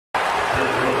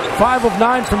5 of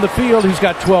 9 from the field. He's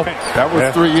got 12. That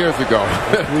was 3 years ago.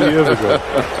 3 years ago.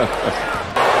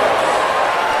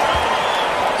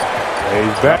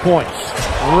 He's back points.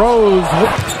 Rose.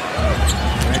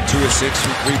 2 of 6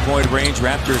 from three-point range.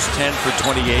 Raptors 10 for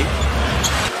 28.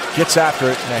 Gets after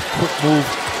it, and that quick move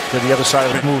to the other side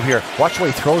of the move here. Watch the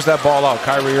way he throws that ball out,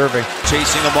 Kyrie Irving.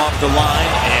 Chasing him off the line,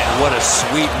 and what a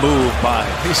sweet move by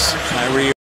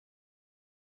Kyrie.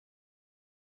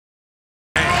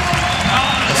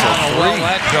 Well,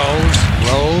 that goes.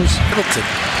 Rose. Middleton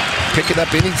picking up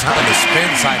anytime. The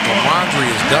spin cycle. Laundry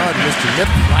is done. Mr. Nip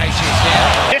flashes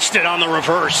down. Pitched it on the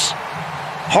reverse.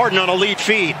 Harden on a lead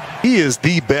feed. He is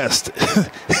the best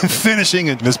in finishing,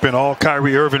 and it's been all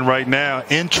Kyrie Irving right now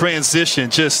in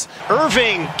transition. Just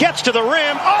Irving gets to the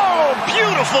rim. Oh,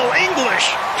 beautiful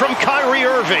English from Kyrie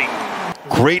Irving.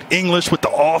 Great English with the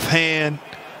offhand.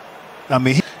 I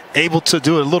mean, he's able to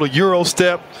do a little Euro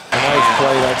step. Nice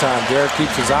play that time. Derrick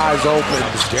keeps his eyes open.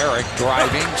 Derrick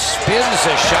driving, spins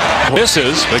a shot.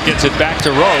 Misses, but gets it back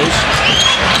to Rose.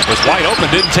 Was wide open,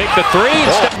 didn't take the three.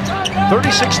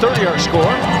 36-30 our score.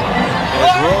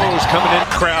 As Rose coming in.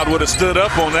 Crowd would have stood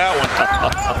up on that one.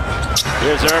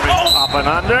 Here's Irving up and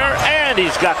under, and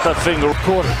he's got the finger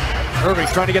quarter. Irving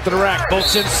trying to get to the rack.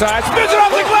 Bolts inside, spins it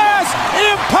off the glass.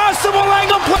 Impossible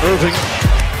angle play. Irving,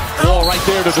 ball right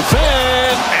there to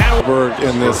defend. And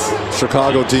In this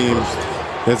Chicago team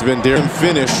has been daring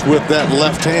finish with that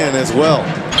left hand as well.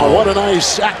 Oh, what a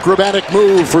nice acrobatic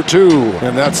move for 2.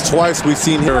 And that's twice we've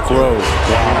seen Derrick Rose.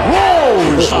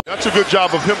 Rose! That's a good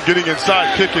job of him getting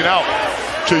inside, kicking out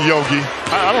to Yogi.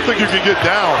 I don't think you can get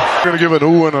down. Going to give an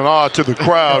ooh and an ah to the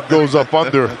crowd. Goes up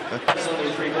under.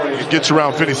 He gets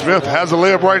around Finney-Smith. Has a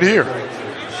layup right here.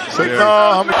 So, Look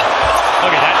at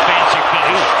that fancy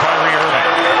finish. Kyrie Irving.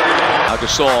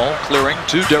 Gasol clearing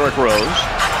to Derrick Rose.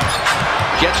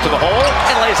 Gets to the hole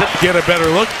and lays it. Get a better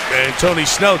look. And Tony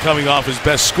Snell coming off his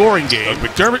best scoring game.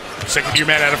 McDermott, second-year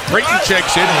man out of Creighton,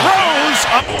 checks in. Rose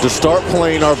up. To start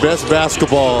playing our best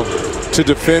basketball to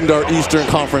defend our Eastern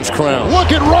Conference crown.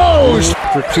 Look at Rose!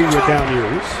 For 2-year down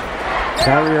years.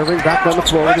 Kyrie Irving back on the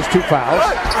floor with his 2 fouls.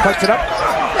 Puts it up.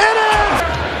 And in!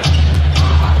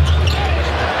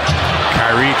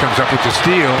 Kyrie comes up with the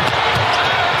steal.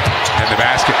 And the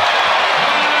basket.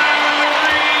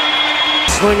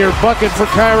 Slinger bucket for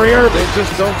Kyrie Irving. They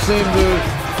just don't seem to.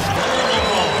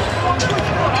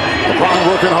 LeBron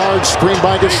working hard, screen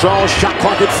by Gasol, shot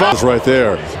clock at 5. Right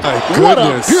there. My What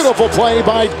goodness. a beautiful play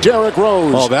by Derrick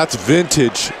Rose. Oh, that's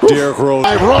vintage Derrick Rose.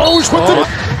 By Rose with the...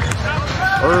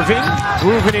 Irving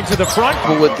moving into the front.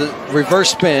 With the reverse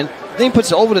spin, then he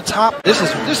puts it over the top. This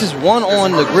is one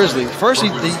on the Grizzlies. First he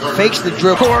fakes the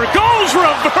dribble. Or goes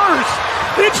reverse.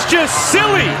 It's just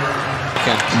silly.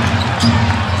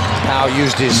 Powell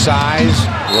used his size.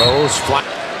 Rose flat.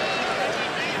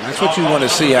 That's what you want to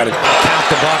see out of count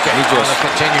the bucket. He just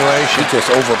continuation. He just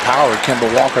overpowered Kemba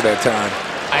Walker that time.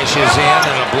 Ishes in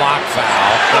and a block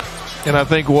foul. And I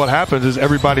think what happens is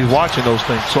everybody's watching those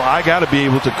things. So I got to be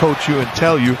able to coach you and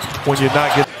tell you when you're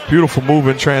not getting beautiful move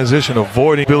in transition,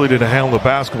 avoiding ability to handle the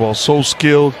basketball. So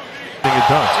skilled, getting it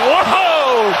done.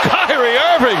 Whoa! Kyrie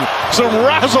Irving, some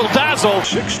razzle-dazzle.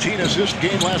 16-assist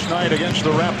game last night against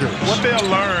the Raptors. what they'll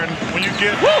learn when you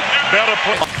get better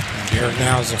play. Derrick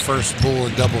now is the first bull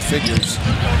in double figures.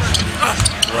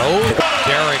 Rose.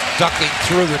 Derrick ducking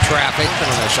through the traffic.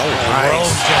 Nice.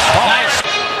 Rose just nice.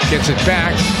 Gets it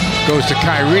back. Goes to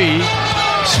Kyrie.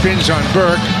 Spins on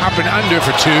Burke. Up and under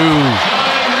for 2.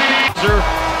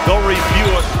 They'll review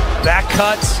it. Back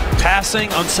cuts,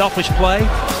 passing, unselfish play.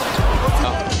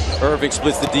 Irving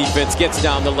splits the defense, gets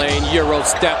down the lane, Euro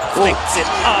step, flicks it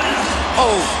up.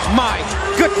 Oh my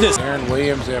goodness! Aaron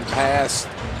Williams and pass.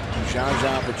 Jean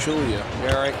Pachulia.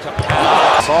 Derrick to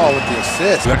Powell. Saul with the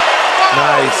assist.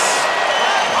 Nice.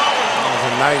 That was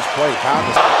a nice play.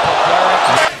 Powell.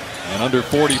 And under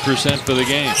 40% for the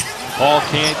game. Paul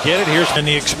can't get it. Here's And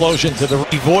the explosion to the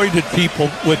avoided people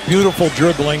with beautiful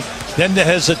dribbling. Then the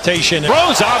hesitation.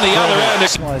 Rose on the other end.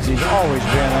 As he's always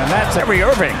been, and that's Kyrie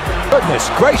Irving. Goodness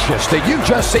gracious, did you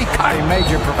just see Kyrie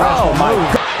major professional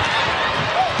move?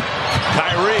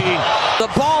 Kyrie. The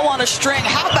ball on a string.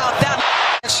 How about that?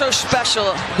 It's so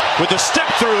special. With the step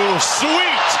through,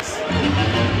 sweet.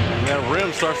 And that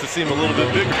rim starts to seem a little bit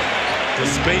bigger. The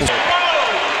space.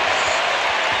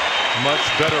 Much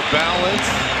better balance.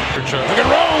 Look at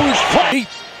Rose.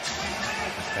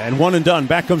 And one and done.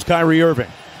 Back comes Kyrie Irving.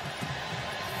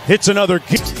 Hits another.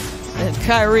 And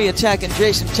Kyrie attacking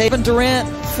Jason Tatum. Durant,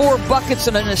 4 buckets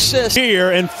and an assist. Here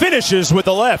and finishes with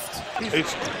the left.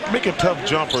 It's making tough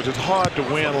jumpers. It's hard to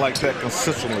win like that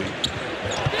consistently.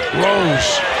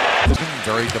 Rose.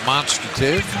 Very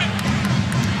demonstrative.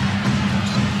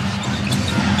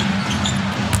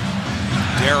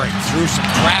 Derrick through some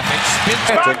traffic, spins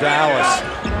to Dallas.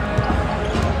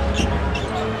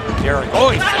 Derrick,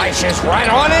 he flashes right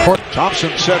on it.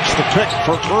 Thompson sets the pick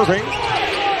for Irving,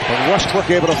 but Westbrook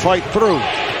able to fight through.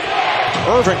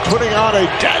 Irving putting on a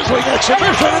dazzling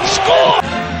exhibition and score.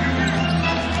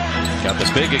 Got the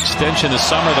big extension this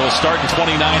summer that will start in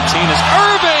 2019 is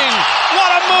Irving.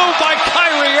 What a move by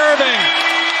Kyrie Irving.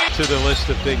 To the list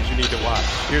of things you need to watch.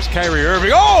 Here's Kyrie Irving.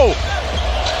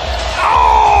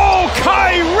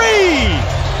 Kyrie!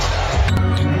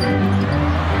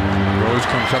 Rose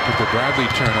comes up with the Bradley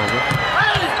turnover.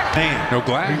 Man, no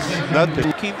glass. nothing.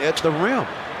 Looking at the rim.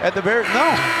 At the very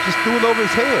just threw it over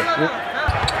his head.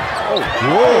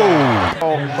 Whoa!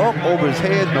 Up over his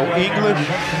head. No English.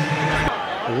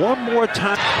 One more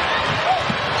time.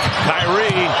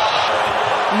 Kyrie.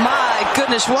 My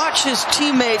goodness, watch his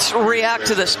teammates react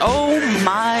to this. Oh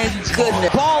my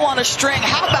goodness. Ball on a string.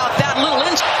 How about that little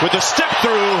with the step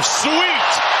through,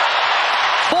 sweet.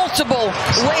 Multiple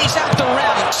ways out the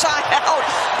rim, side out,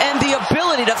 and the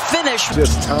ability to finish.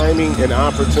 Just timing and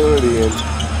opportunity, and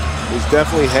he's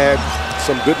definitely had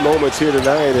some good moments here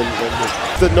tonight,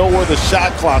 and to know where the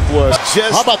shot clock was.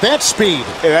 Just how about that speed?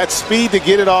 And that speed to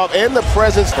get it off, and the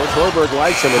presence. Coach Holberg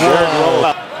likes him, and Derrick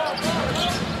Rose.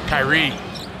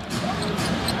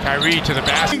 Kyrie to the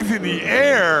basket. In the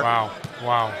air.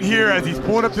 Wow. Here as he's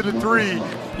pulling up to the three.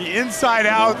 The inside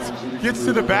out gets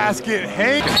to the basket.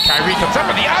 Hey. Kyrie comes up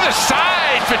on the other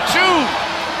side for two.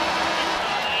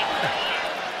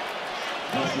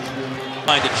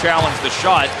 Trying to challenge the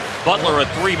shot. Butler a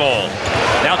three ball.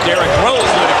 Now Derrick Rose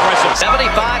with an aggressive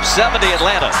 75-70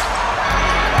 Atlanta.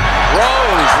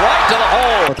 Rose right to the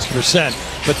hole. %.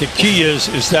 But the key is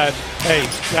that, hey,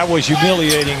 that was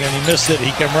humiliating and he missed it.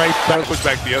 He came right back. Put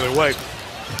back the other way.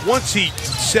 Once he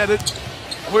said it,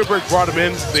 Hoiberg brought him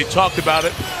in. They talked about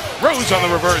it. Rose on the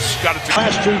reverse. Got it.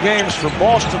 Last two games for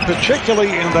Boston,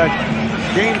 particularly in that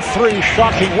Game 3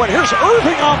 shocking win. Here's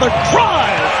Irving on the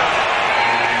drive.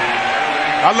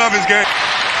 I love his game.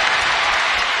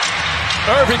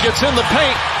 Irving gets in the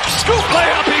paint. Scoop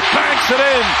layup. He banks it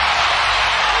in.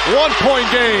 1 point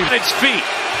game. Its feet.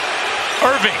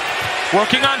 Irving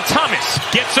working on Thomas.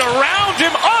 Gets around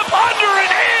him. Up, under,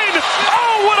 and in.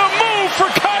 Oh, what a move for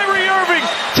Kyrie Irving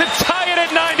to tie it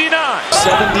at 99.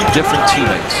 70 different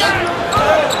teammates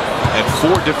and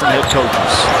 4 different head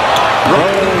coaches.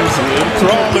 Rose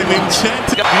enthralling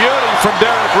intent. Beauty from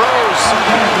Derrick Rose.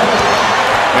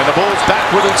 And the Bulls back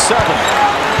within 7.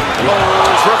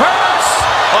 Rose reverse.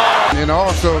 And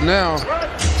also now,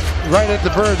 right at the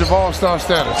verge of all-star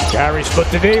status. Kyrie split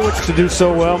the D, which to do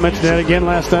so well. Mentioned that again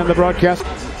last time the broadcast.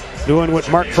 Doing what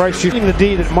Mark Price shooting the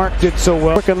D that Mark did so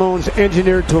well. Quicken Loans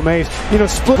engineered to amaze.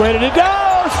 Split. Ready to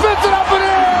go. Spits it up and in.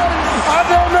 I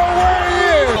don't know where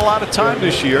he is. A lot of time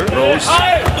this year. Rose.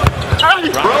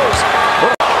 Rose.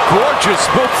 What a gorgeous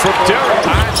move from Derrick.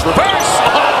 Reverse.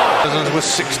 Cousins with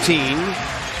 16.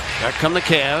 Back come the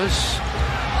Cavs.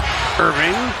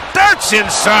 Irving. That's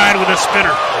inside with a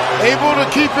spinner. Able to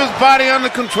keep his body under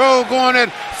control, going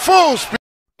at full speed.